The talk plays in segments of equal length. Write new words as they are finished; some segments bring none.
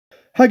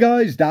Hi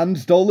guys,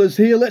 Dan's Dollars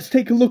here. Let's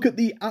take a look at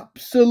the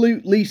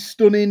absolutely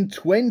stunning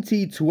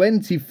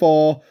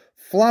 2024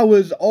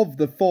 Flowers of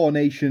the Four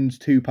Nations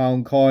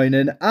 £2 coin.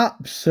 An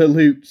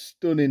absolute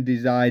stunning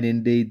design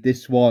indeed,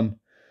 this one.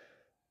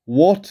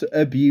 What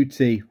a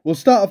beauty. We'll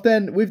start off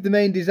then with the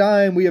main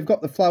design. We have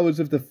got the Flowers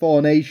of the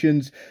Four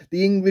Nations,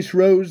 the English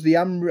Rose, the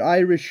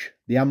Irish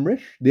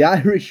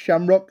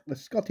Shamrock, the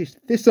Scottish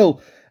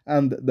Thistle,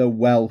 and the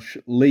Welsh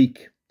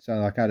Leek.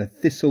 Sound like I had a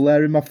thistle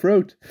there in my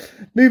throat.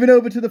 Moving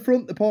over to the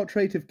front, the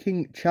portrait of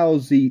King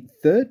Charles III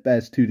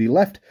bears to the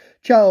left.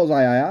 Charles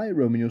III,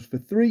 Roman numerals for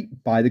 3,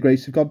 by the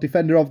grace of God,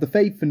 Defender of the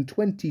Faith, and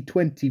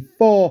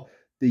 2024,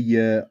 the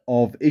year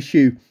of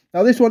issue.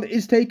 Now, this one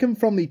is taken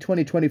from the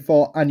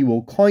 2024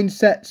 annual coin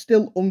set,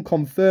 still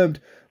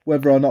unconfirmed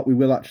whether or not we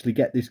will actually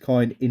get this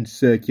coin in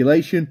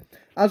circulation.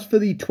 As for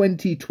the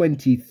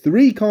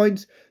 2023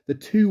 coins, the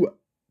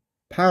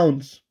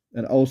 £2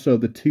 and also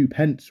the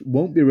 2p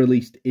won't be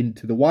released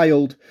into the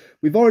wild.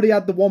 We've already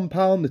had the £1,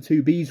 the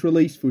 2Bs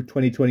released for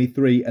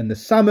 2023, and the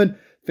salmon.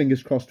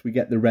 Fingers crossed we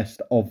get the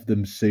rest of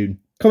them soon.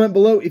 Comment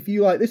below if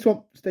you like this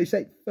one. Stay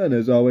safe, and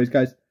as always,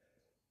 guys,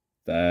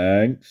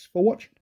 thanks for watching.